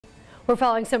We're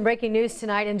following some breaking news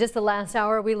tonight. In just the last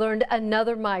hour, we learned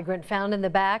another migrant found in the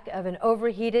back of an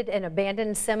overheated and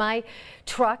abandoned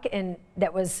semi-truck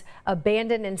that was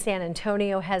abandoned in San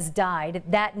Antonio has died.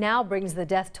 That now brings the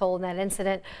death toll in that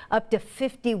incident up to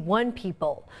 51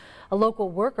 people. A local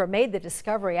worker made the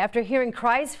discovery after hearing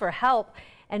cries for help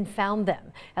and found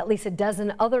them. At least a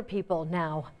dozen other people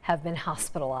now have been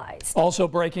hospitalized. Also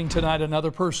breaking tonight,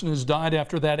 another person has died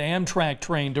after that Amtrak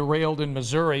train derailed in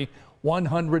Missouri.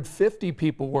 150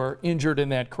 people were injured in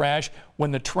that crash when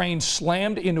the train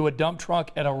slammed into a dump truck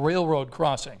at a railroad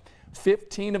crossing.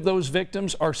 15 of those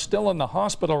victims are still in the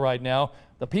hospital right now.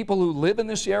 The people who live in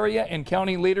this area and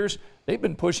county leaders, they've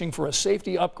been pushing for a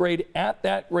safety upgrade at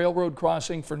that railroad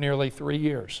crossing for nearly 3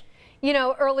 years. You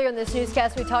know, earlier in this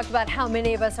newscast, we talked about how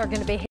many of us are going to be